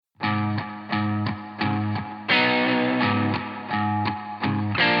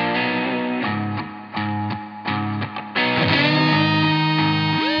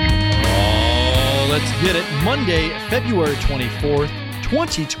Get it. Monday, February 24th,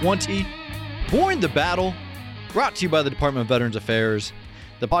 2020. Born the Battle, brought to you by the Department of Veterans Affairs,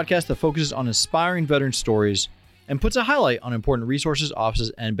 the podcast that focuses on inspiring veteran stories and puts a highlight on important resources, offices,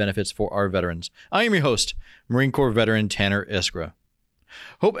 and benefits for our veterans. I am your host, Marine Corps veteran Tanner Iskra.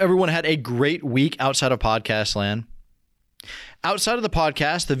 Hope everyone had a great week outside of podcast land. Outside of the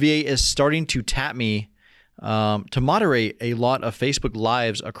podcast, the VA is starting to tap me to moderate a lot of Facebook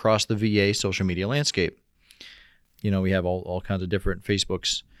Lives across the VA social media landscape. You know, we have all kinds of different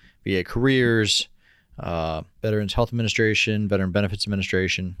Facebooks, VA Careers, Veterans Health Administration, Veteran Benefits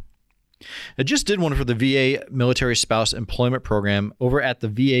Administration. I just did one for the VA Military Spouse Employment Program over at the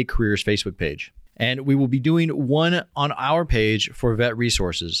VA Careers Facebook page. And we will be doing one on our page for vet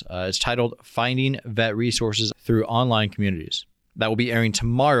resources. It's titled Finding Vet Resources Through Online Communities. That will be airing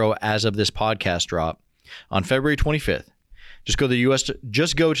tomorrow as of this podcast drop on February 25th. Just go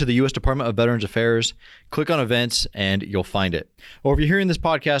to the U.S. Department of Veterans Affairs, click on events, and you'll find it. Or if you're hearing this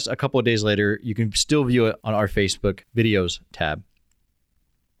podcast a couple of days later, you can still view it on our Facebook videos tab.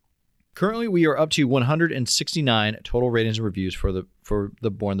 Currently, we are up to 169 total ratings and reviews for the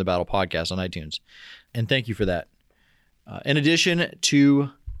Born the Battle podcast on iTunes. And thank you for that. In addition to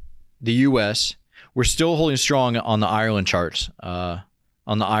the U.S., we're still holding strong on the Ireland charts, on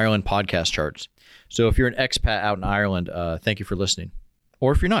the Ireland podcast charts. So if you're an expat out in Ireland, thank you for listening.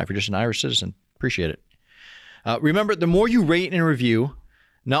 Or if you're not, if you're just an Irish citizen, appreciate it. Remember, the more you rate and review,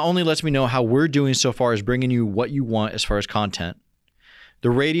 not only lets me know how we're doing so far as bringing you what you want as far as content, the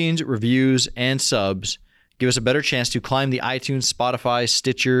ratings, reviews, and subs give us a better chance to climb the iTunes, Spotify,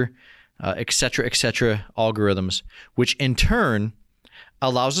 Stitcher, et cetera, algorithms, which in turn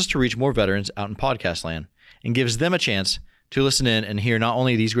allows us to reach more veterans out in podcast land and gives them a chance to listen in and hear not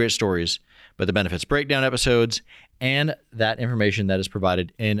only these great stories, but the benefits breakdown episodes and that information that is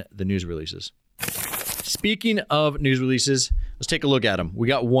provided in the news releases. Speaking of news releases, let's take a look at them. We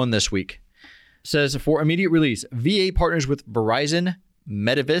got one this week. It says, for immediate release, VA partners with Verizon,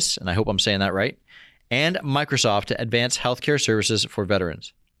 Medivis, and I hope I'm saying that right, and Microsoft to advance healthcare services for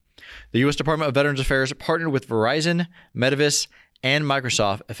veterans. The U.S. Department of Veterans Affairs partnered with Verizon, Medivis, and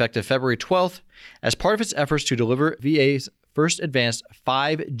Microsoft effective February 12th as part of its efforts to deliver VA's first advanced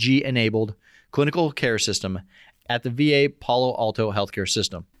 5G-enabled clinical care system at the VA Palo Alto Healthcare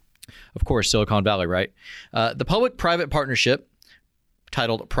System. Of course, Silicon Valley, right? The public-private partnership,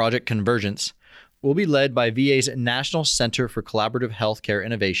 titled Project Convergence, will be led by VA's National Center for Collaborative Healthcare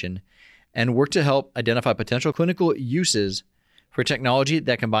Innovation and work to help identify potential clinical uses for technology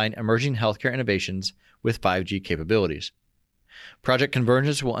that combine emerging healthcare innovations with 5G capabilities. Project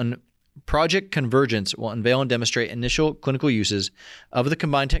Convergence will unveil and demonstrate initial clinical uses of the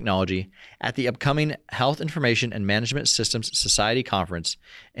combined technology at the upcoming Health Information and Management Systems Society Conference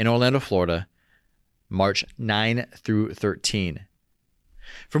in Orlando, Florida, March 9 through 13.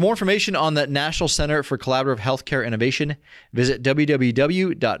 For more information on the National Center for Collaborative Healthcare Innovation, visit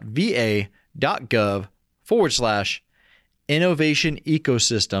www.va.gov/innovation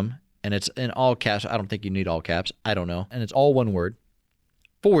ecosystem, and it's in all caps. I don't think you need all caps. I don't know. And it's all one word.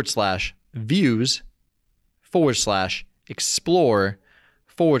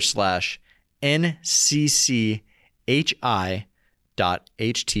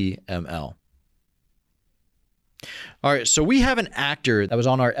 All right, so we have an actor that was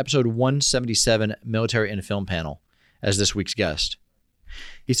on our episode 177 Military and Film panel as this week's guest.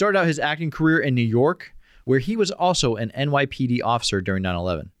 He started out his acting career in New York, where he was also an NYPD officer during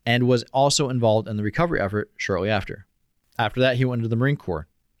 9/11 and was also involved in the recovery effort shortly after. After that, he went into the Marine Corps,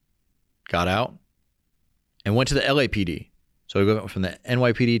 got out, and went to the LAPD. So he went from the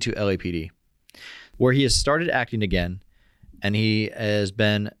NYPD to LAPD, where he has started acting again, and he has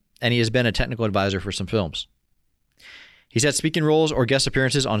been a technical advisor for some films. He's had speaking roles or guest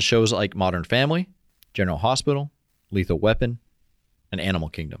appearances on shows like Modern Family, General Hospital, Lethal Weapon, and Animal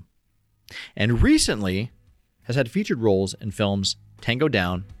Kingdom. And recently has had featured roles in films Tango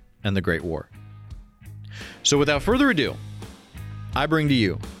Down and The Great War. So without further ado, I bring to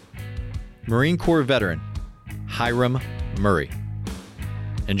you Marine Corps veteran Hiram Murray.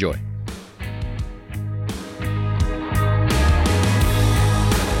 Enjoy.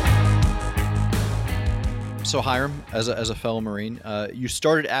 So Hiram, as a fellow Marine, you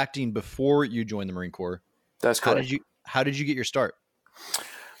started acting before you joined the Marine Corps. That's correct. How did you get your start?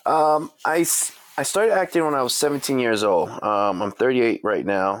 I started acting when I was 17 years old. I'm 38 right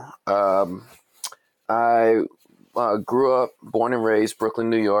now. I grew up, born and raised Brooklyn,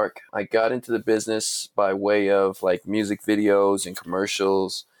 New York. I got into the business by way of like music videos and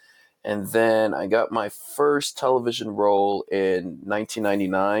commercials And then I got my first television role in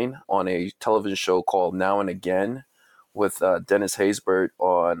 1999 on a television show called Now and Again with Dennis Haysbert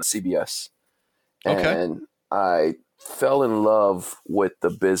on CBS. Okay. And I fell in love with the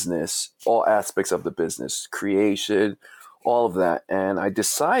business, all aspects of the business, creation, all of that. And I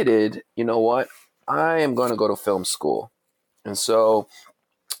decided, you know what? I am going to go to film school. And so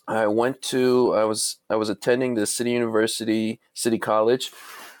I was attending the City College,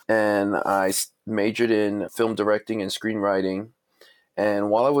 and I majored in film directing and screenwriting. And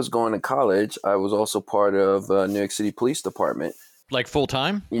while I was going to college, I was also part of New York City Police Department. Like full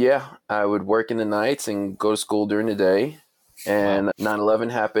time? Yeah, I would work in the nights and go to school during the day. And Wow.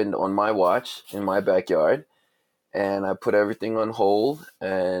 9/11 happened on my watch in my backyard. And I put everything on hold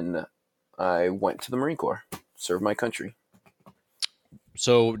and I went to the Marine Corps, served my country.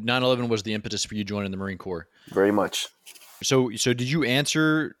 So 9/11 was the impetus for you joining the Marine Corps. Very much. So did you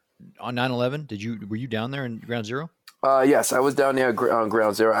answer on 9/11? Were you down there in Ground Zero? Yes, I was down there on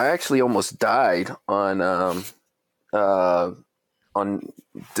Ground Zero. I actually almost died on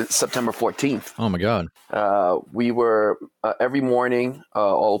September 14th. Oh my God. We were every morning,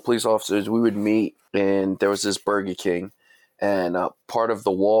 all police officers, we would meet, and there was this Burger King, and part of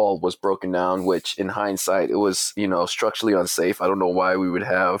the wall was broken down, which in hindsight, it was, structurally unsafe. I don't know why we would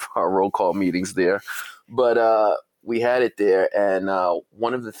have our roll call meetings there, but we had it there. And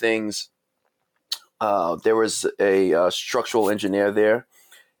one of the things, there was a structural engineer there.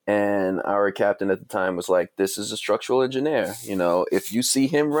 And our captain at the time was like, "This is a structural engineer. If you see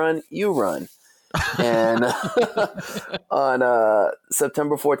him run, you run." And on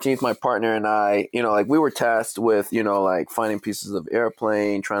September 14th, my partner and I, we were tasked with, finding pieces of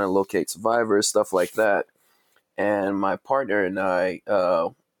airplane, trying to locate survivors, stuff like that. And my partner and I,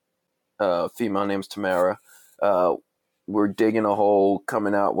 female name's Tamara, we're digging a hole,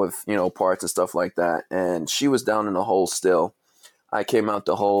 coming out with, parts and stuff like that. And she was down in the hole still. I came out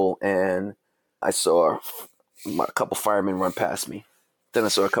the hole and I saw a couple firemen run past me. Then I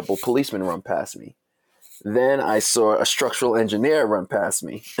saw a couple policemen run past me. Then I saw a structural engineer run past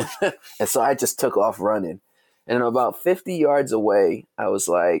me. And so I just took off running. And about 50 yards away, I was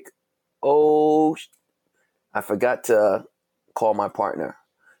like, oh, I forgot to call my partner.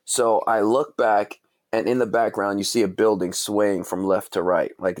 So I look back, and in the background, you see a building swaying from left to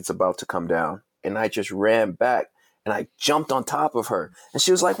right, like it's about to come down. And I just ran back. And I jumped on top of her. And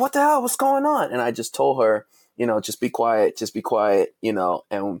she was like, "What the hell? What's going on?" And I just told her, just be quiet,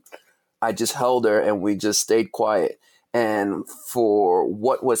 and I just held her and we just stayed quiet. And for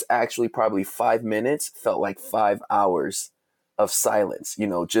what was actually probably 5 minutes, felt like 5 hours of silence,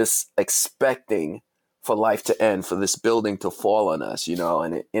 just expecting for life to end, for this building to fall on us,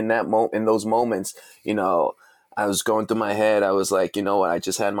 and in those moments, I was going through my head. I was like, you know what? I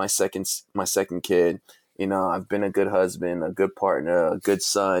just had my second kid. I've been a good husband, a good partner, a good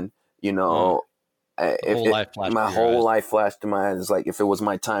son. My whole life flashed to my eyes. It's like, if it was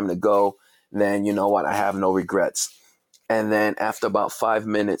my time to go, then you know what? I have no regrets. And then after about 5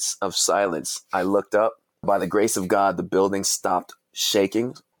 minutes of silence, I looked up. By the grace of God, the building stopped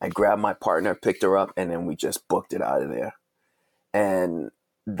shaking. I grabbed my partner, picked her up, and then we just booked it out of there. And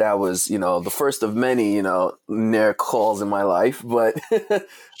that was, the first of many, near calls in my life. But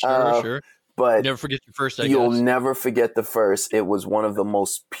Sure. But never forget your first, I you'll guess. never forget the first. It was one of the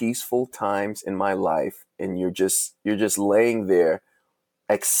most peaceful times in my life. And you're just laying there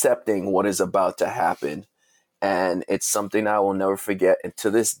accepting what is about to happen. And it's something I will never forget. And to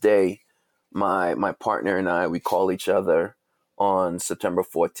this day, my partner and I, we call each other on September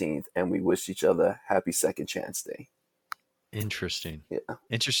 14th and we wish each other happy Second Chance Day. Interesting. Yeah.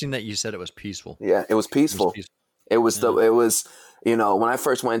 Interesting that you said it was peaceful. Yeah, it was peaceful. It was when I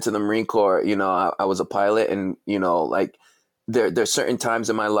first went to the Marine Corps, I was a pilot, and, there's certain times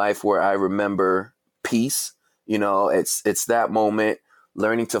in my life where I remember peace. It's that moment,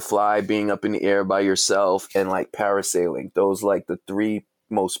 learning to fly, being up in the air by yourself, and like parasailing. Those like the three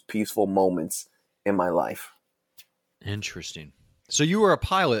most peaceful moments in my life. Interesting. So you were a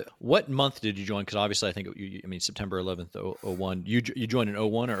pilot. What month did you join? Because obviously, I think September 11th, 01. You joined in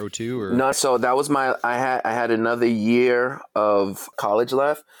 01 or 02 or no? So that was I had another year of college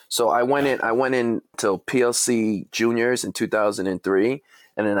left. So I went in till PLC juniors in 2003,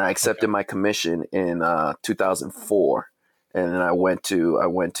 and then I accepted my commission in 2004, and then I went to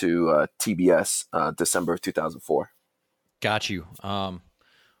TBS December of 2004. Got you.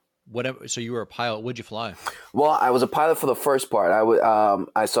 So you were a pilot. What'd you fly? Well, I was a pilot for the first part. I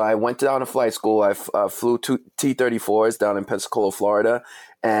went down to flight school. I flew two T-34s down in Pensacola, Florida,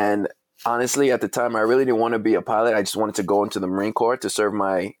 and honestly, at the time, I really didn't want to be a pilot. I just wanted to go into the Marine Corps to serve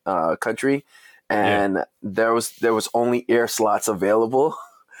my country. And there was only air slots available.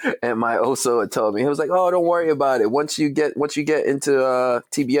 And my OSO had told me, he was like, "Oh, don't worry about it. Once you get into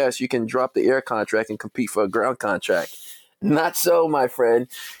TBS, you can drop the air contract and compete for a ground contract." Not so, my friend.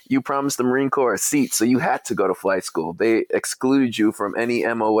 You promised the Marine Corps a seat, so you had to go to flight school. They excluded you from any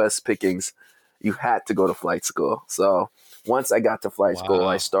MOS pickings. You had to go to flight school. So once I got to flight school,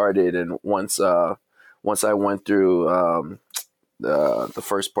 I started, and once I went through the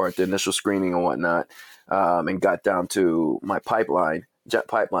first part, the initial screening and whatnot, and got down to my jet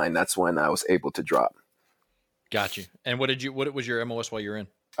pipeline, that's when I was able to drop. Got you. And what was your MOS while you were in?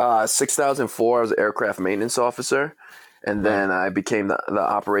 6004, I was an aircraft maintenance officer. And then I became the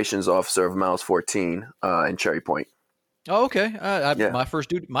operations officer of Miles 14 in Cherry Point. Oh, okay. My first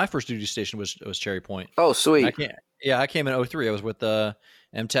duty station was Cherry Point. Oh, sweet. I came in 03. I was with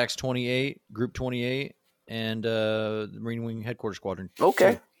MTAX 28, Group 28, and the Marine Wing Headquarters Squadron.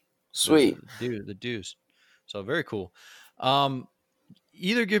 Okay, sweet. The dues. So very cool.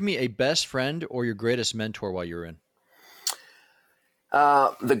 Either give me a best friend or your greatest mentor while you were in.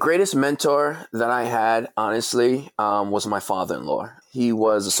 The greatest mentor that I had, honestly, was my father-in-law. He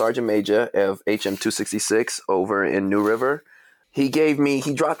was a sergeant major of HM 266 over in New River. He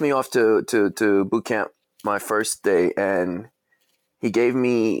dropped me off to boot camp my first day, and he gave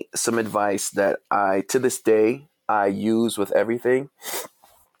me some advice that to this day, I use with everything.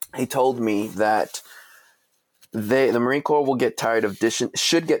 He told me that the Marine Corps should get tired of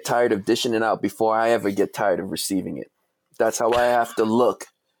dishing it out before I ever get tired of receiving it. That's how I have to look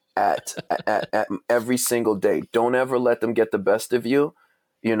at every single day. Don't ever let them get the best of you.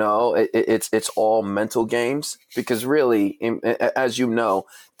 You know, it's all mental games, because really, as you know,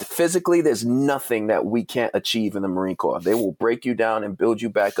 physically, there's nothing that we can't achieve in the Marine Corps. They will break you down and build you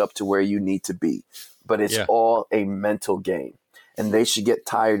back up to where you need to be. But it's all a mental game, and they should get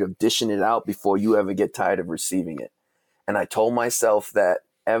tired of dishing it out before you ever get tired of receiving it. And I told myself that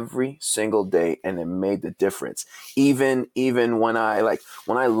every single day, and it made the difference. Even when I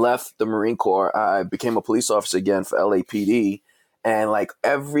left the Marine Corps, I became a police officer again for LAPD, and like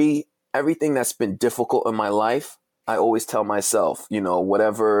everything that's been difficult in my life, I always tell myself, you know,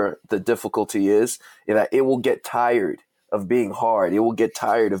 whatever the difficulty is, that it will get tired of being hard. It will get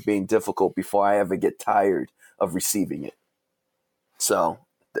tired of being difficult before I ever get tired of receiving it. So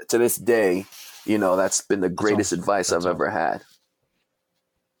to this day, you know, that's been the greatest advice I've ever had.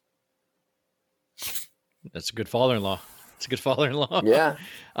 That's a good father-in-law. It's a good father-in-law. Yeah.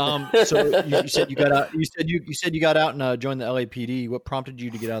 So you said you got out. You said you got out and joined the LAPD. What prompted you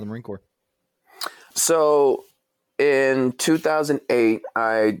to get out of the Marine Corps? So in 2008,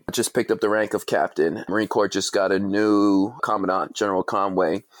 I just picked up the rank of captain. Marine Corps just got a new commandant, General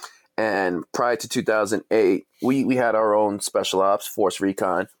Conway. And prior to 2008, we had our own special ops, Force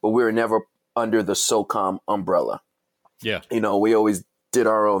Recon, but we were never under the SOCOM umbrella. Yeah. You know, we always did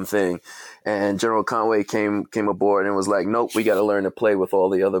our own thing. And General Conway came aboard and was like, nope, we got to learn to play with all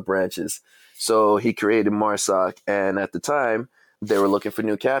the other branches. So he created MARSOC. And at the time, they were looking for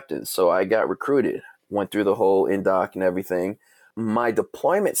new captains. So I got recruited, went through the whole INDOC and everything. My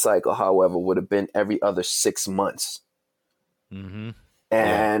deployment cycle, however, would have been every other 6 months. Mm-hmm.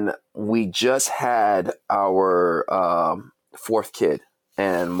 And we just had our fourth kid.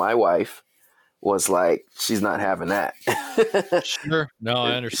 And my wife was like, she's not having that. Sure. No,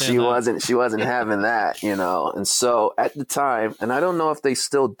 I understand. She wasn't having that, you know. And so at the time, and I don't know if they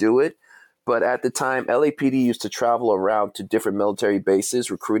still do it, but at the time, LAPD used to travel around to different military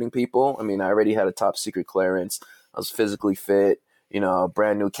bases recruiting people. I mean, I already had a top secret clearance. I was physically fit, you know, a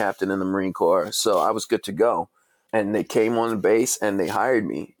brand new captain in the Marine Corps. So I was good to go. And they came on the base and they hired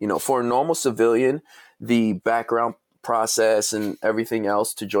me. You know, for a normal civilian, the background process and everything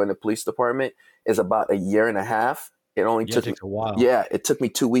else to join the police department is about a year and a half. It only took me a while. Yeah, it took me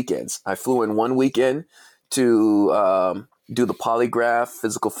 2 weekends. I flew in 1 weekend to do the polygraph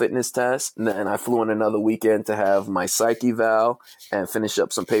physical fitness test, and then I flew in another weekend to have my psych eval and finish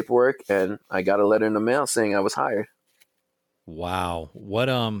up some paperwork. And I got a letter in the mail saying I was hired. Wow. What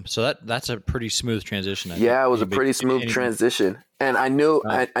so that's a pretty smooth transition. Yeah, it was a pretty smooth transition. And I knew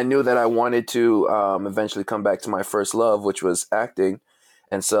I knew that I wanted to eventually come back to my first love, which was acting.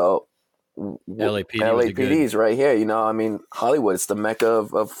 And so LAPD is right here. You know, I mean, Hollywood, it's the mecca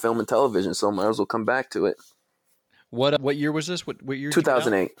of film and television, so I might as well come back to it. What year was this? What year?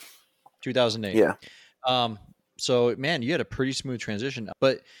 2008. 2008. Yeah. So man, you had a pretty smooth transition.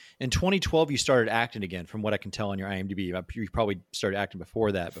 But in 2012, you started acting again, from what I can tell on your IMDb. You probably started acting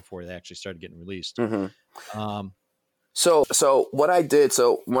before that, before they actually started getting released. Mm-hmm. So what I did,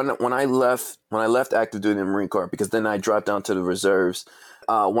 so when I left active duty in the Marine Corps, because then I dropped down to the reserves.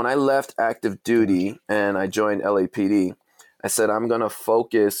 When I left active duty and I joined LAPD, I said I'm gonna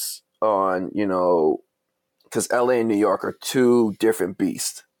focus on, because LA and New York are two different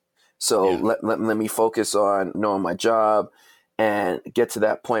beasts. So let me focus on knowing my job and get to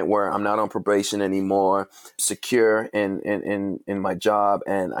that point where I'm not on probation anymore, secure in my job,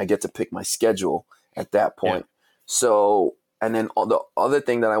 and I get to pick my schedule at that point. So, and then the other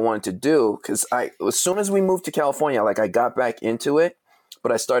thing that I wanted to do, because as soon as we moved to California, like I got back into it,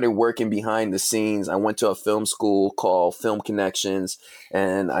 but I started working behind the scenes. I went to a film school called Film Connections,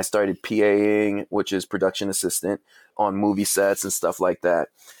 and I started PAing, which is production assistant, on movie sets and stuff like that.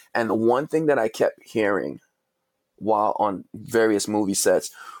 And the one thing that I kept hearing while on various movie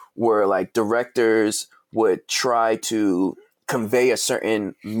sets were like directors would try to convey a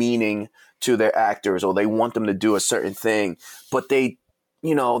certain meaning to their actors, or they want them to do a certain thing, but they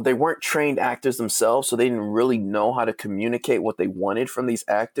weren't trained actors themselves, so they didn't really know how to communicate what they wanted from these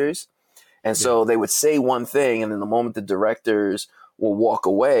actors. And so they would say one thing, and then the moment the directors will walk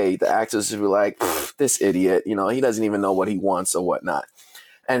away, the actors would be like, this idiot, he doesn't even know what he wants or whatnot.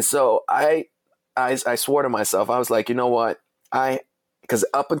 And so I swore to myself, I was like, you know what? Because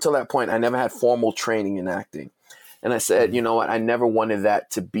up until that point, I never had formal training in acting. And I said, you know what? I never wanted that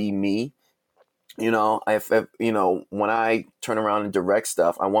to be me. When I turn around and direct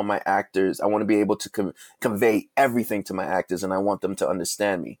stuff, I want my actors, I want to be able to convey everything to my actors, and I want them to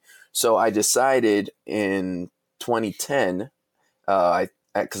understand me. So I decided in 2010,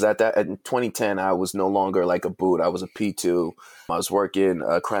 because in 2010, I was no longer like a boot. I was a P2. I was working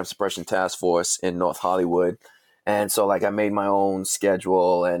a crime suppression task force in North Hollywood. And so like I made my own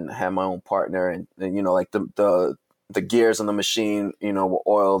schedule and had my own partner, and like the gears on the machine, were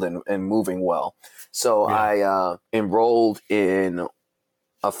oiled and moving well. So I enrolled in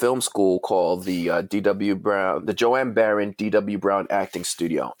a film school called the D.W. Brown, the Joanne Baron D.W. Brown Acting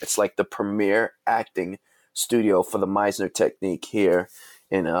Studio. It's like the premier acting studio for the Meisner technique here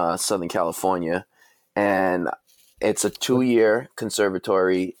in Southern California. And it's a 2-year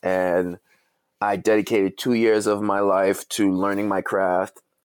conservatory, and I dedicated 2 years of my life to learning my craft.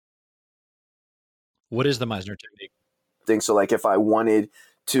 What is the Meisner technique? So like if I wanted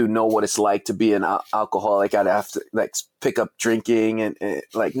to know what it's like to be an alcoholic, I'd have to like pick up drinking and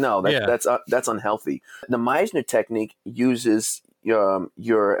like, no, that's unhealthy. The Meisner technique uses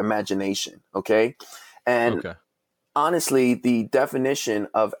your imagination. Okay. And honestly, the definition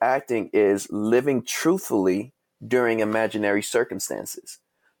of acting is living truthfully during imaginary circumstances.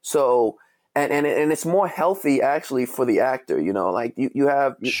 So, and it's more healthy actually for the actor, like you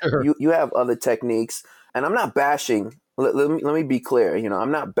have other techniques, and I'm not bashing. Let me be clear.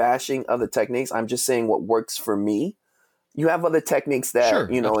 I'm not bashing other techniques. I'm just saying what works for me. You have other techniques that,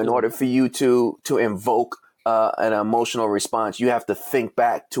 in order for you to invoke an emotional response, you have to think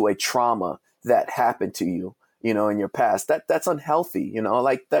back to a trauma that happened to you, in your past. That's unhealthy,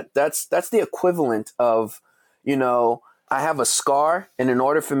 like that's the equivalent of, I have a scar, and in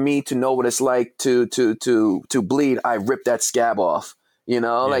order for me to know what it's like to bleed, I rip that scab off.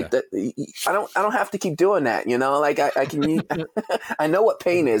 Like that. I don't have to keep doing that. Like I can. I know what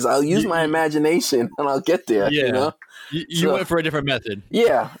pain is. I'll use my imagination, and I'll get there. Yeah. You went for a different method.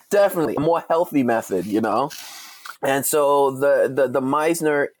 Yeah, definitely a more healthy method. And so the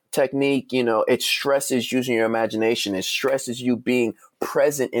Meisner technique, it stresses using your imagination. It stresses you being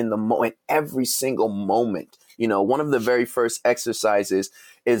present in the moment, every single moment. One of the very first exercises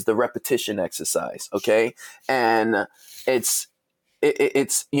is the repetition exercise. Okay, and it's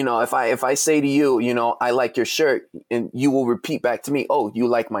if I say to you, I like your shirt, and you will repeat back to me, oh, you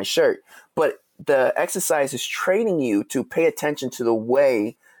like my shirt. But the exercise is training you to pay attention to the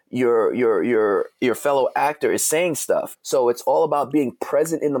way your fellow actor is saying stuff. So it's all about being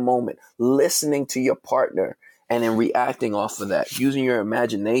present in the moment, listening to your partner, and then reacting off of that, using your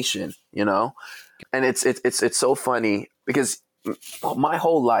imagination, And it's so funny because my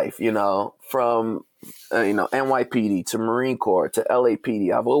whole life, from NYPD to Marine Corps to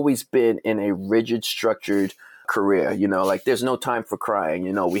LAPD, I've always been in a rigid, structured career. Like there's no time for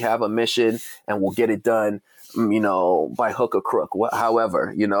crying. We have a mission and we'll get it done, by hook or crook.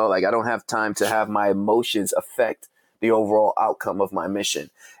 However, like I don't have time to have my emotions affect the overall outcome of my mission.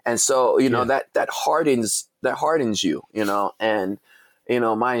 And so, that hardens you, and,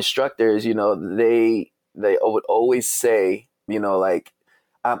 my instructors, they would always say, like,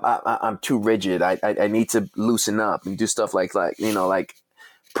 I'm too rigid. I need to loosen up and do stuff like like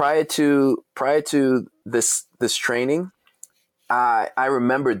prior to this training, I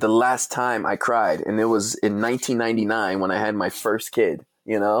remembered the last time I cried, and it was in 1999 when I had my first kid.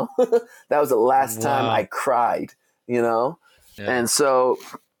 You know, that was the last time I Wow. cried. You know, Yeah. and so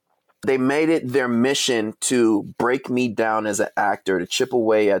they made it their mission to break me down as an actor, to chip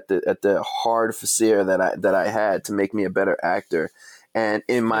away at the hard facade that I had to make me a better actor. And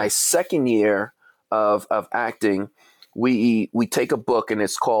in my Yeah. second year of acting, we take a book and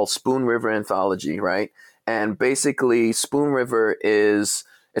it's called Spoon River Anthology, right? And basically, Spoon River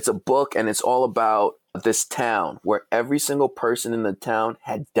it's a book and it's all about this town where every single person in the town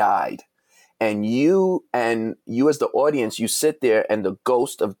had died, and you as the audience, you sit there and the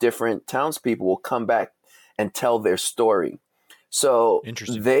ghost of different townspeople will come back and tell their story. So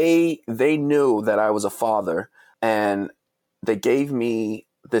Interesting. they knew that I was a father, and they gave me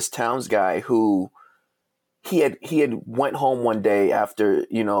this towns guy who he had went home one day after,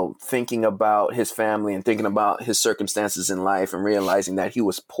 thinking about his family and thinking about his circumstances in life and realizing that he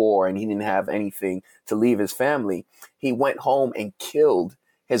was poor and he didn't have anything to leave his family. He went home and killed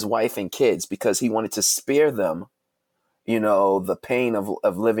his wife and kids because he wanted to spare them, the pain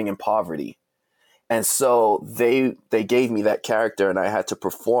of living in poverty. And so they gave me that character and I had to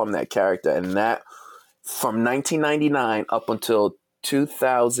perform that character. And that from 1999 up until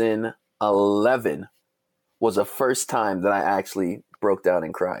 2011 was the first time that I actually broke down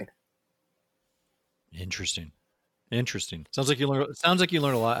and cried. Interesting. Sounds like you learned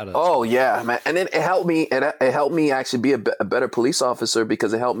a lot out of that. Oh yeah, man. And then it helped me, it helped me actually be a better police officer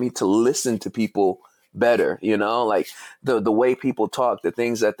because it helped me to listen to people better, like the way people talk, the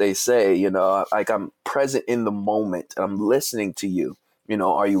things that they say, like I'm present in the moment and I'm listening to you.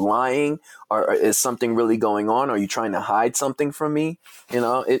 Are you lying? Or is something really going on? Are you trying to hide something from me?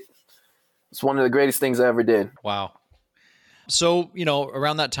 It's one of the greatest things I ever did. Wow. So,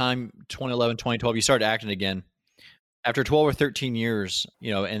 around that time, 2011, 2012, you started acting again. After 12 or 13 years,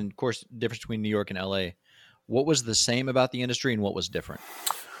 and of course, difference between New York and LA, what was the same about the industry and what was different?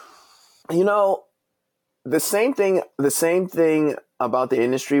 The same thing about the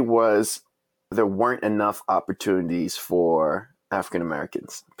industry was there weren't enough opportunities for African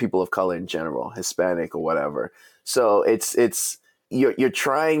Americans, people of color in general, Hispanic or whatever. So you're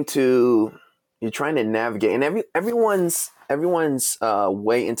trying to navigate, and everyone's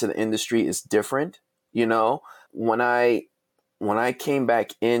way into the industry is different. When I came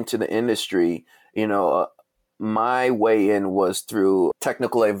back into the industry, my way in was through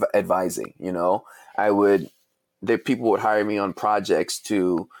technical advising. People would hire me on projects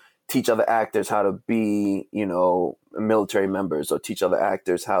to teach other actors how to be, military members, or teach other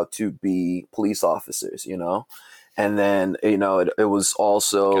actors how to be police officers, and then, it was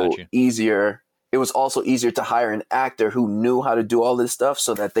also easier. It was also easier to hire an actor who knew how to do all this stuff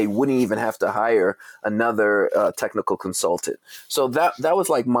so that they wouldn't even have to hire another technical consultant. So that was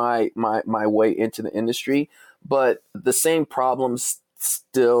like my way into the industry. But the same problems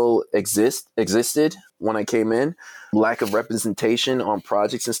still existed when I came in. Lack of representation on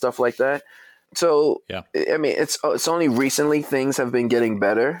projects and stuff like that. So, yeah. I mean, it's only recently things have been getting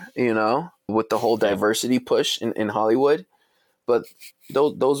better, with the whole diversity push in Hollywood. But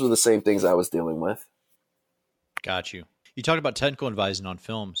those were the same things I was dealing with. Got you. You talked about technical advising on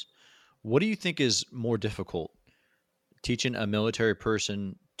films. What do you think is more difficult, teaching a military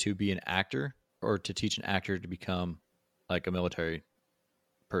person to be an actor or to teach an actor to become like a military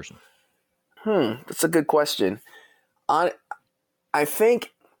person? That's a good question. I think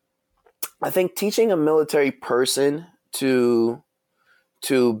teaching a military person to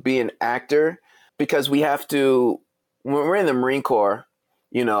be an actor, because we have to, when we're in the Marine Corps,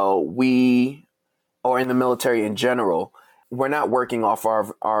 or in the military in general, we're not working off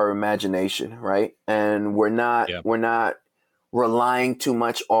our imagination, right? And we're not relying too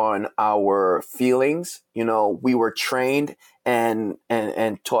much on our feelings. We were trained and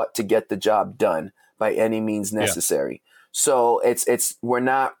taught to get the job done by any means necessary. So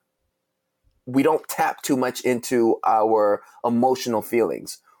we don't tap too much into our emotional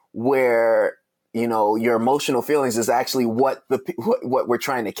feelings, where your emotional feelings is actually what we're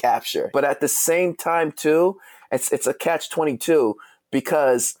trying to capture. But at the same time too, it's a catch-22,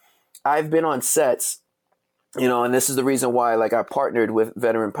 because I've been on sets, and this is the reason why, like, I partnered with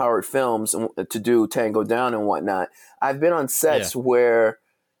Veteran Powered Films to do Tango Down and whatnot. I've been on sets where,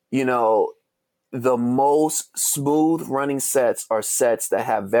 the most smooth running sets are sets that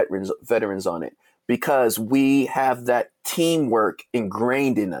have veterans on it, because we have that teamwork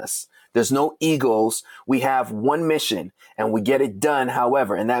ingrained in us. There's no egos. We have one mission and we get it done.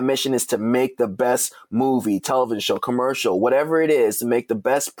 However, and that mission is to make the best movie, television show, commercial, whatever it is, to make the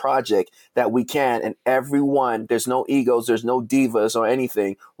best project that we can. And everyone, there's no egos, there's no divas or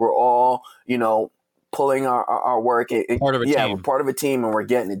anything. We're all, pulling our work. Part of a team. We're part of a team and we're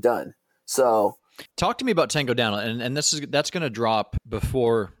getting it done. So talk to me about Tango Down, and that's going to drop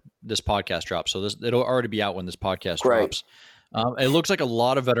before this podcast drops. So it'll already be out when this podcast drops. It looks like a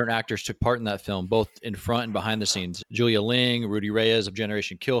lot of veteran actors took part in that film, both in front and behind the scenes. Julia Ling, Rudy Reyes of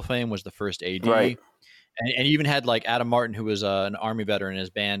Generation Kill fame was the first AD. Right. And you even had like Adam Martin, who was an Army veteran, and his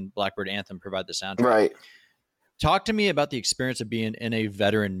band Blackbird Anthem provide the soundtrack. Right. Talk to me about the experience of being in a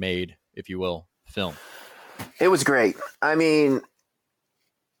veteran-made, if you will, film. It was great. I mean,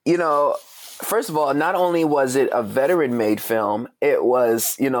 first of all, not only was it a veteran-made film, it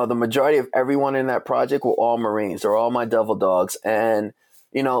was, the majority of everyone in that project were all Marines. They're all my devil dogs. And,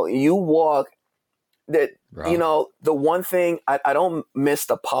 you walk that, Wow. the one thing, I don't miss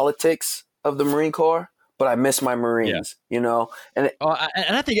the politics of the Marine Corps, but I miss my Marines, And and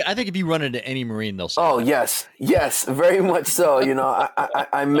I think if you run into any Marine, they'll say, oh, that. yes, very much so.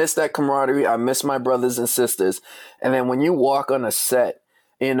 I miss that camaraderie. I miss my brothers and sisters. And then when you walk on a set,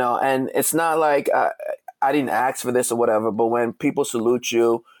 and it's not like I didn't ask for this or whatever, but when people salute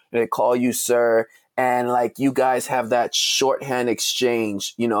you, they call you sir, and like you guys have that shorthand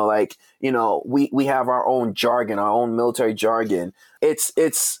exchange, we have our own jargon, our own military jargon. It's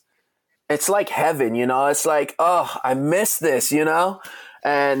like heaven, It's like, oh, I miss this,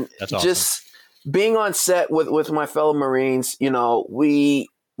 And That's awesome. Just being on set with my fellow Marines, we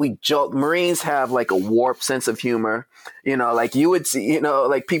joke. Marines have like a warped sense of humor, like you would see,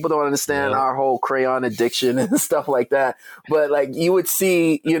 like people don't understand our whole crayon addiction and stuff like that. But like you would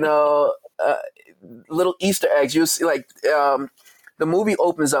see, little Easter eggs. You see like the movie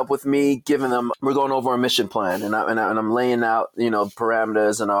opens up with me giving them, we're going over a mission plan and I'm laying out,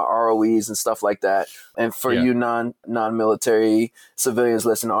 parameters and our ROEs and stuff like that. And for you non-military civilians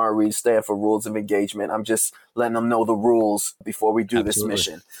listening, ROEs stand for rules of engagement. I'm just letting them know the rules before we do this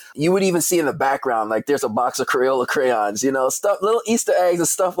mission. You would even see in the background, like there's a box of Crayola crayons, stuff, little Easter eggs and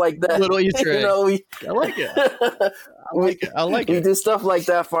stuff like that. Little Easter eggs. I like it. I like it. We do stuff like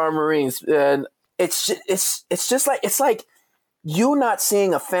that for our Marines. And it's like you not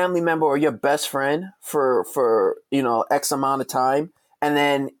seeing a family member or your best friend for X amount of time, and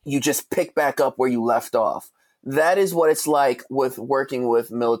then you just pick back up where you left off. That is what it's like with working with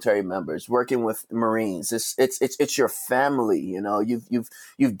military members, working with Marines. It's your family.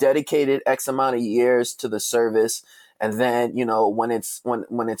 You've dedicated X amount of years to the service, and then when it's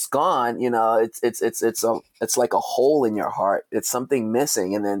gone, it's like a hole in your heart. It's something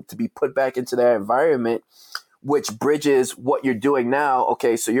missing, and then to be put back into that environment, which bridges what you're doing now.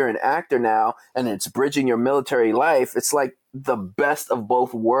 Okay, so you're an actor now, and it's bridging your military life. It's like the best of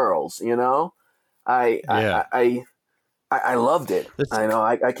both worlds, I loved it.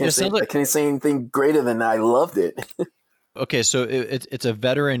 I can't say anything greater than that. I loved it. Okay, so it's a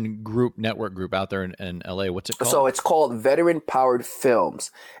veteran network group out there in LA. What's it called? So it's called Veteran Powered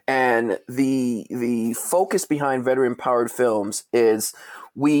Films, and the focus behind Veteran Powered Films is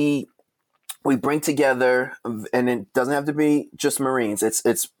we bring together, and it doesn't have to be just Marines.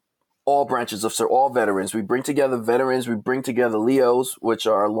 It's all branches of all veterans. We bring together veterans. We bring together LEOs, which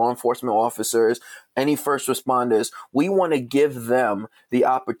are law enforcement officers, any first responders. We want to give them the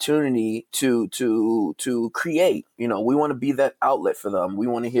opportunity to create. We want to be that outlet for them. We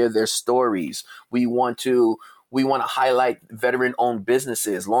want to hear their stories. We want to highlight veteran-owned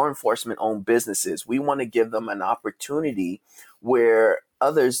businesses, law enforcement-owned businesses. We want to give them an opportunity where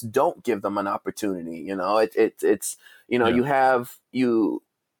others don't give them an opportunity.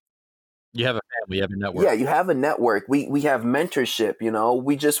 You have a family, you have a network. Yeah, you have a network. We have mentorship,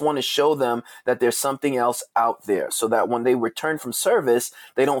 we just want to show them that there's something else out there so that when they return from service,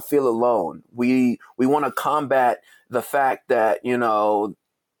 they don't feel alone. We want to combat the fact that,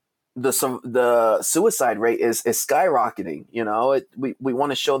 the suicide rate is skyrocketing. We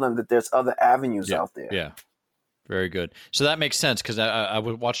want to show them that there's other avenues out there. Yeah. Very good. So that makes sense because I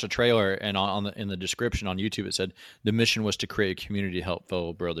watched a trailer and in the description on YouTube it said the mission was to create a community to help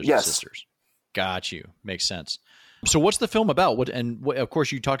fellow brothers and sisters. Got you. Makes sense. So what's the film about? Of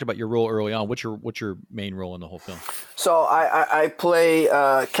course you talked about your role early on. What's your main role in the whole film? So I play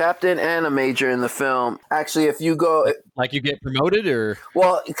captain and a major in the film. Actually, if you go like you get promoted or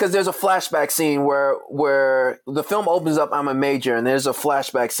because there's a flashback scene where the film opens up. I'm a major, and there's a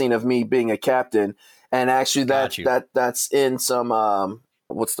flashback scene of me being a captain. And actually, that's in some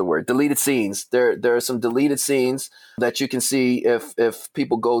what's the word? Deleted scenes. There are some deleted scenes that you can see if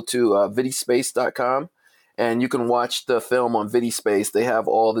people go to vidispace.com and you can watch the film on Vidispace. They have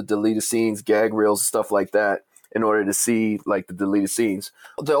all the deleted scenes, gag reels, stuff like that in order to see like the deleted scenes.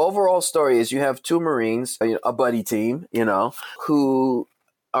 The overall story is you have two Marines, a buddy team, who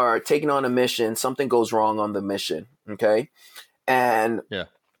are taking on a mission. Something goes wrong on the mission. Okay. And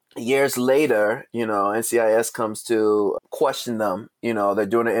years later, NCIS comes to question them. They're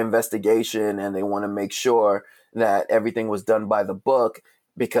doing an investigation and they want to make sure that everything was done by the book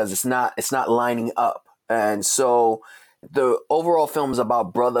because it's not lining up. And so the overall film is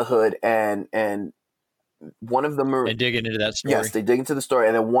about brotherhood and one of the and digging into that story. Yes, they dig into the story,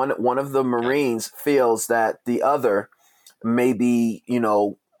 and then one of the Marines feels that the other maybe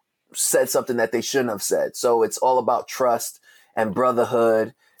said something that they shouldn't have said. So it's all about trust and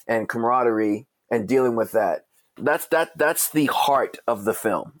brotherhood and camaraderie and dealing with that. That's the heart of the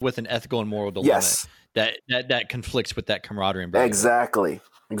film, with an ethical and moral dilemma that conflicts with that camaraderie and brotherhood.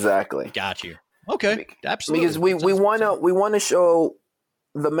 Exactly. Got you. Okay, absolutely. Because we want to show.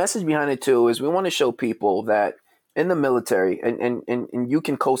 The message behind it too is we want to show people that in the military, and you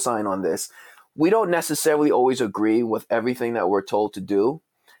can co-sign on this, we don't necessarily always agree with everything that we're told to do.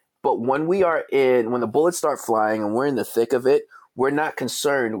 But when the bullets start flying and we're in the thick of it, we're not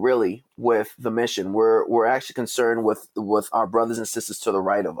concerned really with the mission. We're actually concerned with our brothers and sisters to the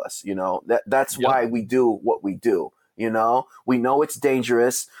right of us. That's why we do what we do. We know it's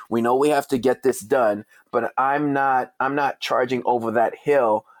dangerous. We know we have to get this done, but I'm not charging over that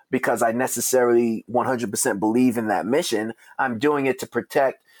hill because I necessarily 100% believe in that mission. I'm doing it to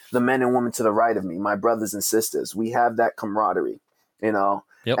protect the men and women to the right of me, my brothers and sisters. We have that camaraderie,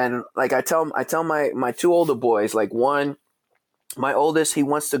 and like I tell my two older boys, like my oldest, he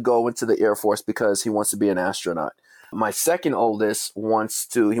wants to go into the Air Force because he wants to be an astronaut. My second oldest wants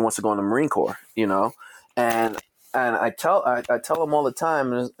to go in the Marine Corps, and I tell them all the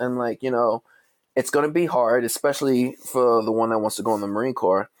time, and like, it's going to be hard, especially for the one that wants to go in the Marine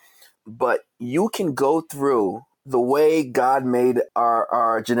Corps. But you can go through the way God made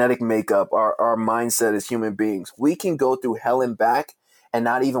our genetic makeup, our mindset as human beings. We can go through hell and back and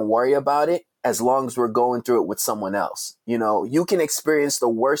not even worry about it as long as we're going through it with someone else. You can experience the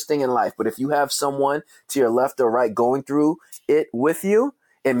worst thing in life, but if you have someone to your left or right going through it with you,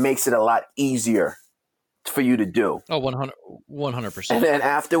 it makes it a lot easier for you to do. Oh, 100%. And then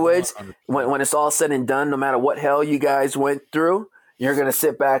afterwards, when it's all said and done, no matter what hell you guys went through, you're going to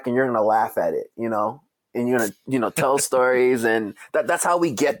sit back and you're going to laugh at it, and you're going to, tell stories. And that's how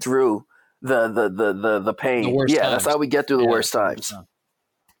we get through the pain. The worst times. That's how we get through the worst times. 100%.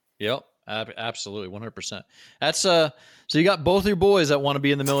 Yep. Absolutely. 100%. That's so you got both your boys that want to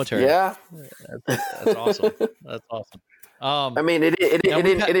be in the military. Yeah. That's awesome. That's awesome. I mean, it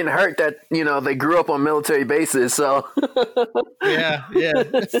didn't hurt that, they grew up on military bases. So yeah,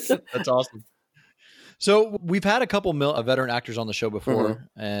 that's awesome. So we've had a couple veteran actors on the show before,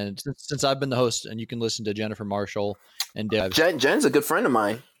 and since I've been the host, and you can listen to Jennifer Marshall and Deb. Jen's a good friend of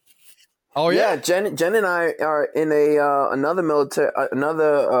mine. Oh yeah, Jen and I are in another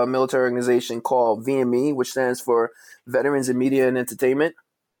military organization called VME, which stands for Veterans in Media and Entertainment.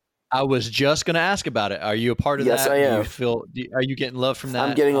 I was just going to ask about it. Are you a part of that? Yes, I am. Are you getting love from that?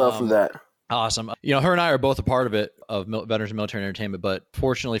 I'm getting love from that. Awesome. Her and I are both a part of it, of Veterans of Military Entertainment. But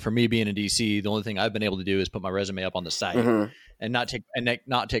fortunately for me being in DC, the only thing I've been able to do is put my resume up on the site and not take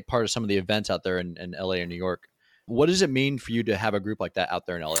part of some of the events out there in LA or New York. What does it mean for you to have a group like that out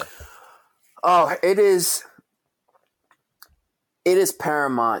there in LA? Oh, it is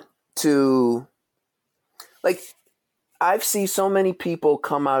paramount to, like, I've seen so many people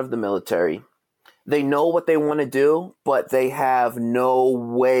come out of the military. They know what they want to do, but they have no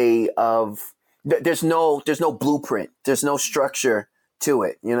way of, there's no blueprint. There's no structure to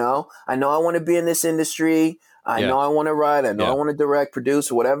it. I know I want to be in this industry. I know I want to write. I know I want to direct,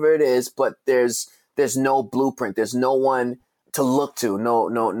 produce, whatever it is, but there's no blueprint. There's no one to look to.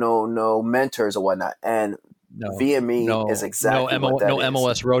 No mentors or whatnot. And VME is exactly what that is. No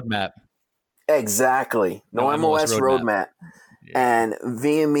MOS roadmap. Exactly. No MOS roadmap. Yeah. And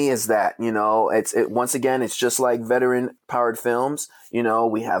VME is that, once again, it's just like veteran powered films.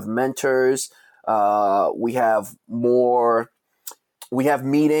 We have mentors, we have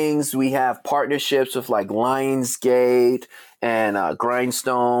meetings, we have partnerships with like Lionsgate and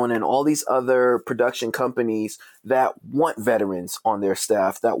Grindstone and all these other production companies that want veterans on their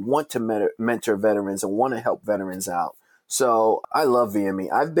staff, that want to mentor veterans and want to help veterans out. So I love VME.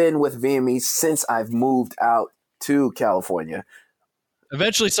 I've been with VME since I've moved out to California.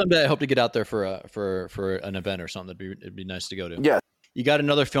 Eventually, someday, I hope to get out there for an event or something. It'd be nice to go to. Yeah. You got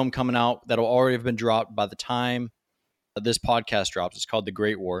another film coming out that'll already have been dropped by the time this podcast drops. It's called The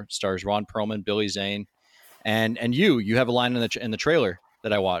Great War. It stars Ron Perlman, Billy Zane, and you have a line in the trailer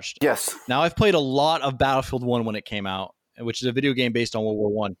that I watched. Yes. Now, I've played a lot of Battlefield 1 when it came out, which is a video game based on World War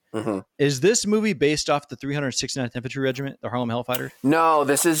One. Mm-hmm. Is this movie based off the 369th Infantry Regiment, the Harlem Hellfighters? No,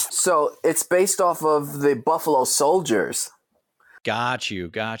 it's based off of the Buffalo Soldiers. Got you.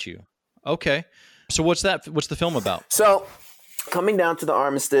 Okay. So what's the film about? So coming down to the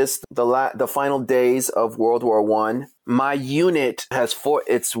armistice, the final days of World War One, my unit has fought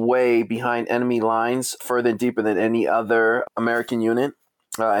its way behind enemy lines further and deeper than any other American unit,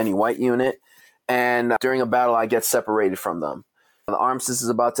 any white unit. And during a battle, I get separated from them. The armistice is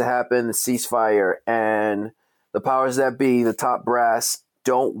about to happen, the ceasefire, and the powers that be, the top brass,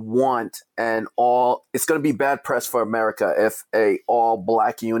 don't want it's going to be bad press for America if a all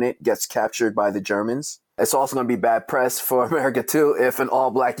black unit gets captured by the Germans. It's also going to be bad press for America too if an all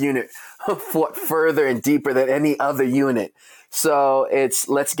black unit fought further and deeper than any other unit. So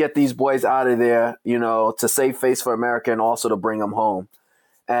let's get these boys out of there, to save face for America and also to bring them home.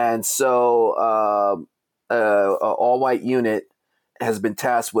 And so all white unit has been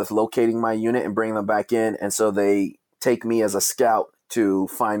tasked with locating my unit and bringing them back in. And so they take me as a scout to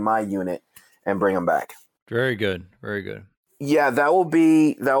find my unit and bring them back. Very good. Very good. Yeah, that will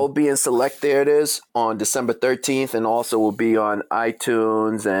be in select theaters on December 13th, and also will be on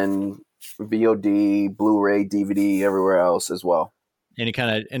iTunes and VOD, Blu-ray, DVD, everywhere else as well. Any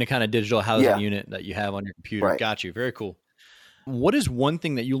kind of digital housing unit that you have on your computer. Right. Got you. Very cool. What is one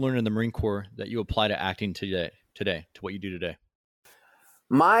thing that you learned in the Marine Corps that you apply to acting today, to what you do today?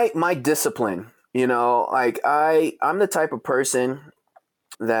 My discipline, I'm the type of person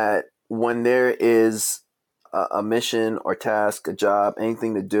that when there is a mission or task, a job,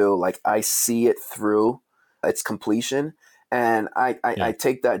 anything to do, I see it through its completion. And I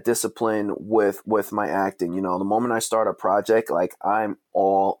take that discipline with my acting. The moment I start a project, I'm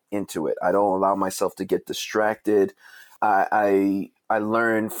all into it. I don't allow myself to get distracted. I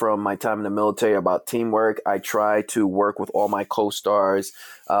learned from my time in the military about teamwork. I try to work with all my co-stars,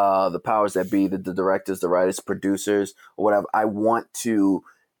 the powers that be, the directors, the writers, producers, or whatever. I want to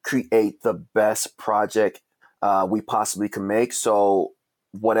create the best project we possibly can make. So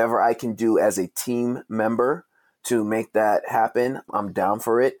whatever I can do as a team member to make that happen, I'm down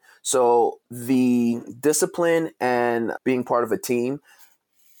for it. So the discipline and being part of a team,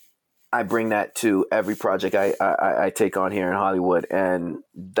 I bring that to every project I take on here in Hollywood. And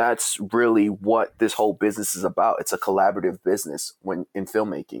that's really what this whole business is about. It's a collaborative business when in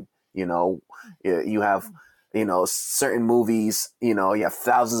filmmaking. You have, certain movies, you have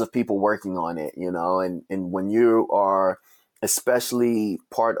thousands of people working on it, and when you are especially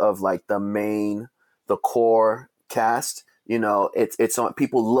part of the core cast, it's on,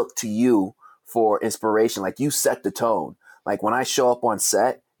 people look to you for inspiration. You set the tone. When I show up on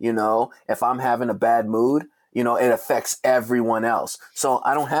set, if I'm having a bad mood, it affects everyone else. So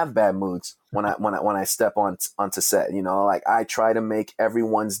I don't have bad moods when I step onto set. I try to make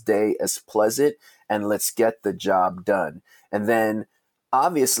everyone's day as pleasant, and let's get the job done. And then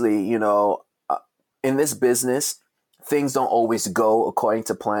obviously, in this business, things don't always go according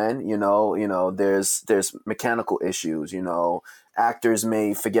to plan. There's mechanical issues. Actors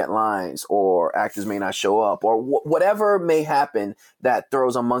may forget lines, or actors may not show up, or whatever may happen that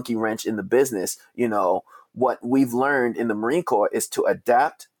throws a monkey wrench in the business. What we've learned in the Marine Corps is to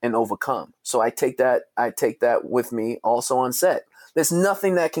adapt and overcome. So I take that with me also on set. There's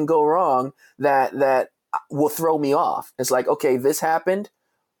nothing that can go wrong that will throw me off. It's okay, this happened.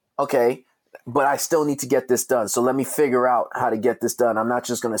 Okay, but I still need to get this done. So let me figure out how to get this done. I'm not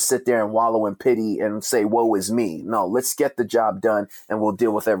just going to sit there and wallow in pity and say, woe is me. No, let's get the job done, and we'll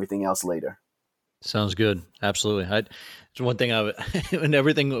deal with everything else later. Sounds good. Absolutely. It's one thing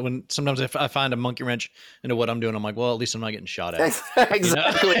when sometimes I find a monkey wrench into what I'm doing, I'm like, well, at least I'm not getting shot at.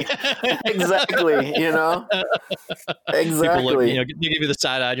 Exactly. Exactly. Exactly. People they give you the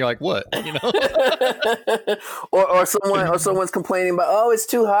side eye and you're like, what? or someone's complaining about, oh, it's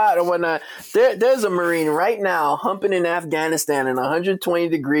too hot or whatnot. There's a Marine right now humping in Afghanistan in 120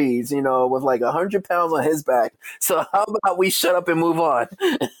 degrees, with 100 pounds on his back. So how about we shut up and move on?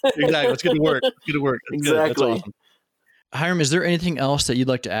 Exactly. Let's get to work. That's exactly. Good. That's awesome. Hiram, is there anything else that you'd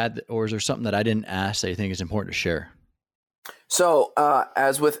like to add, or is there something that I didn't ask that you think is important to share? So,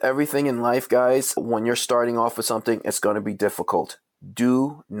 as with everything in life, guys, when you're starting off with something, it's going to be difficult.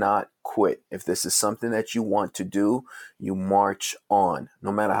 Do not quit. If this is something that you want to do, you march on,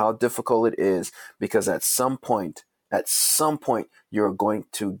 no matter how difficult it is, because at some point, you're going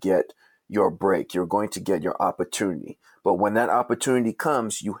to get your break. You're going to get your opportunity. But when that opportunity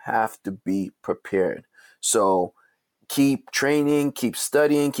comes, you have to be prepared. So keep training, keep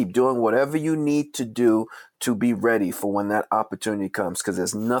studying, keep doing whatever you need to do to be ready for when that opportunity comes, because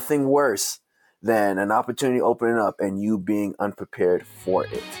there's nothing worse than an opportunity opening up and you being unprepared for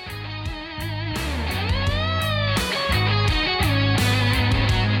it.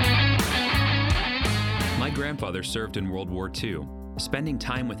 My grandfather served in World War II. Spending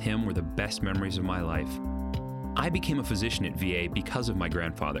time with him were the best memories of my life. I became a physician at VA because of my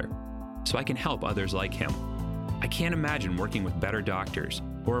grandfather, so I can help others like him. I can't imagine working with better doctors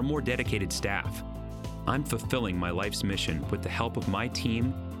or a more dedicated staff. I'm fulfilling my life's mission with the help of my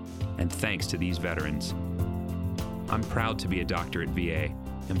team and thanks to these veterans. I'm proud to be a doctor at VA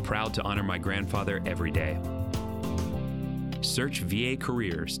and proud to honor my grandfather every day. Search VA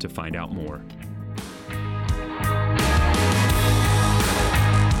Careers to find out more.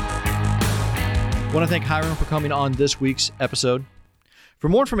 I want to thank Hiram for coming on this week's episode. For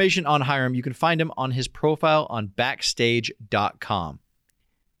more information on Hiram, you can find him on his profile on Backstage.com.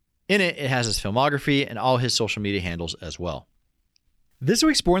 In it, it has his filmography and all his social media handles as well. This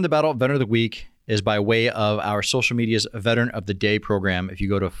week's Born in the Battle Veteran of the Week is by way of our social media's Veteran of the Day program. If you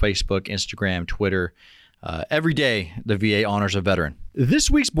go to Facebook, Instagram, Twitter, every day the VA honors a veteran.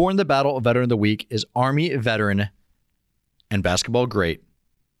 This week's Born in the Battle Veteran of the Week is Army veteran and basketball great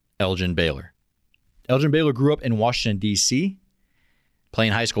Elgin Baylor. Elgin Baylor grew up in Washington, D.C.,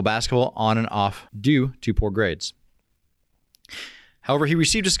 playing high school basketball on and off due to poor grades. However, he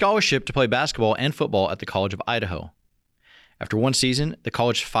received a scholarship to play basketball and football at the College of Idaho. After one season, the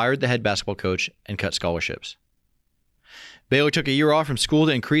college fired the head basketball coach and cut scholarships. Baylor took a year off from school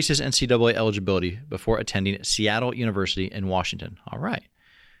to increase his NCAA eligibility before attending Seattle University in Washington. All right,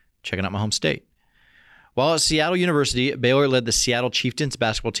 checking out my home state. While at Seattle University, Baylor led the Seattle Chieftains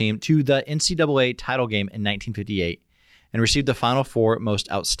basketball team to the NCAA title game in 1958 and received the Final Four Most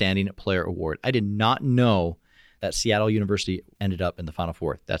Outstanding Player Award. I did not know that Seattle University ended up in the Final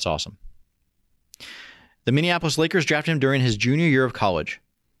Four. That's awesome. The Minneapolis Lakers drafted him during his junior year of college.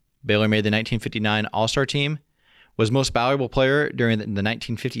 Baylor made the 1959 All-Star team, was most valuable player during the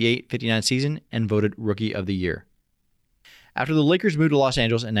 1958-59 season, and voted Rookie of the Year. After the Lakers moved to Los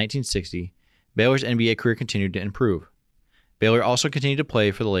Angeles in 1960, Baylor's NBA career continued to improve. Baylor also continued to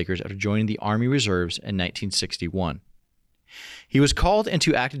play for the Lakers after joining the Army Reserves in 1961. He was called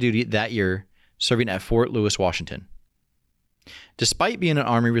into active duty that year, serving at Fort Lewis, Washington. Despite being an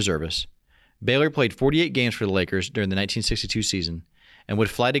Army reservist, Baylor played 48 games for the Lakers during the 1962 season and would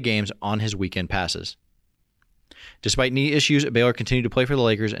fly to games on his weekend passes. Despite knee issues, Baylor continued to play for the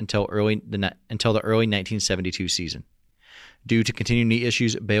Lakers until the early 1972 season. Due to continued knee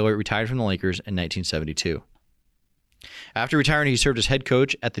issues, Baylor retired from the Lakers in 1972. After retiring, he served as head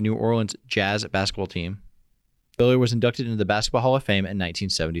coach at the New Orleans Jazz basketball team. Baylor was inducted into the Basketball Hall of Fame in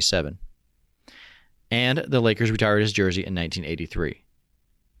 1977. And the Lakers retired his jersey in 1983.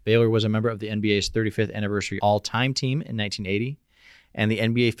 Baylor was a member of the NBA's 35th anniversary all-time team in 1980 and the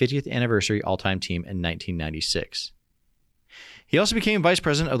NBA 50th anniversary all-time team in 1996. He also became vice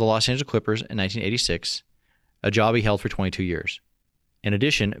president of the Los Angeles Clippers in 1986, a job he held for 22 years. In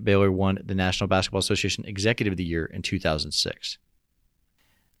addition, Baylor won the National Basketball Association Executive of the Year in 2006.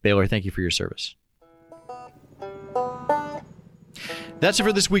 Baylor, thank you for your service. That's it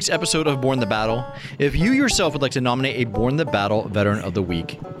for this week's episode of Born in the Battle. If you yourself would like to nominate a Born in the Battle Veteran of the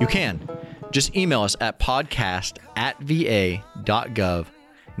Week, you can. Just email us at podcast@va.gov,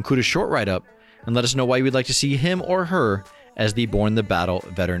 include a short write-up, and let us know why you would like to see him or her as the Born in the Battle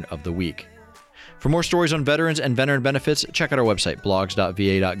Veteran of the Week. For more stories on veterans and veteran benefits, check out our website,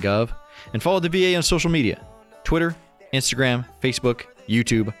 blogs.va.gov, and follow the VA on social media, Twitter, Instagram, Facebook,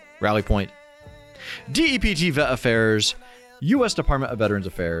 YouTube, Rally Point, DEPT Vet Affairs, U.S. Department of Veterans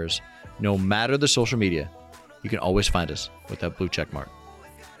Affairs. No matter the social media, you can always find us with that blue check mark.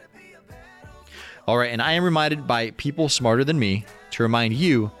 All right, and I am reminded by people smarter than me to remind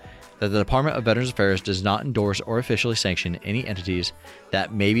you that the Department of Veterans Affairs does not endorse or officially sanction any entities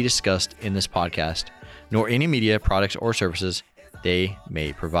that may be discussed in this podcast, nor any media, products, or services they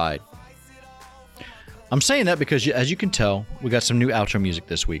may provide. I'm saying that because, as you can tell, we got some new outro music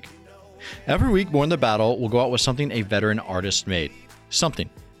this week. Every week, Born in the Battle will go out with something a veteran artist made. Something.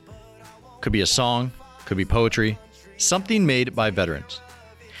 Could be a song, could be poetry, something made by veterans.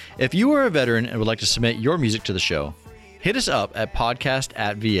 If you are a veteran and would like to submit your music to the show, hit us up at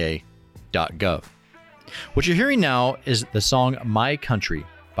podcast@va.gov. What you're hearing now is the song My Country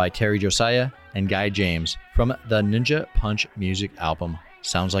by Terry Josiah and Guy James from the Ninja Punch music album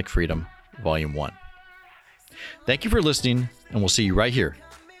Sounds Like Freedom, Volume 1. Thank you for listening, and we'll see you right here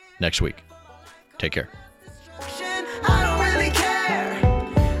next week. Take care. I don't really care.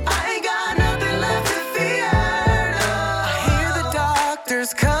 I ain't got nothing left to fear. No. I hear the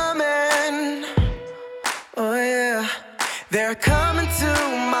doctors coming. Oh yeah, they're coming to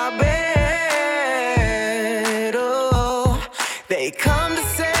my bed. Oh, they come to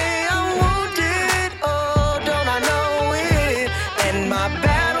say I'm wounded. Oh, don't I know it? And my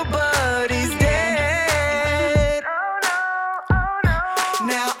battle buddy's dead. Oh no, oh no.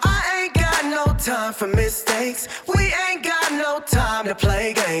 Now I ain't got no time for mistakes. We ain't got no time to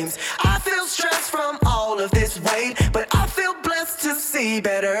play games. I feel stressed from all of this weight, but I feel blessed to see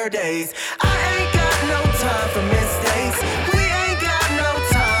better days. I ain't got no time for mistakes. We ain't got no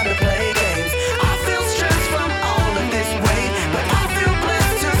time to play games. I feel stressed from all of this weight, but I feel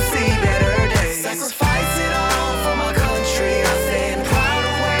blessed to see better days. Sacrifice it all for my country. I stand proud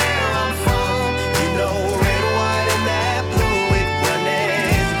of where I'm from. You know, red, white, and that blue, it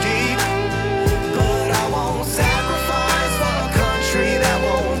running deep. But I won't sacrifice for a country that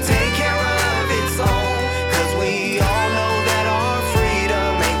won't take care of its own. 'Cause we all know that our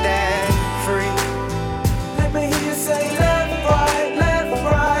freedom ain't that free. Let me hear you say left, right, left,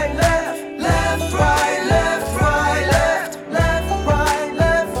 right, left. Left, right, left, right, left. Left, right,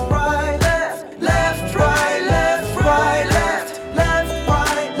 left, right, left. Left, right, left, right, left. Left,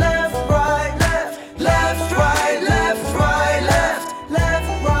 right, left, right, left. Left, right, left, right, left. Left,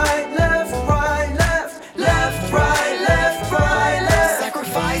 right, left, right, left. Left, right, left, right, left.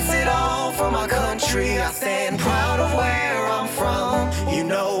 Sacrifice it all for my country. I stand proud of where I'm from. You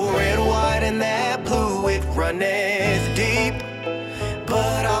know, red, white, and that blue, it runneth deep.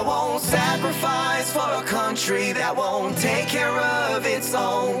 But I won't sacrifice for a country that won't take care of its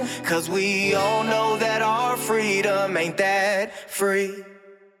own. 'Cause we all know that our freedom ain't that free.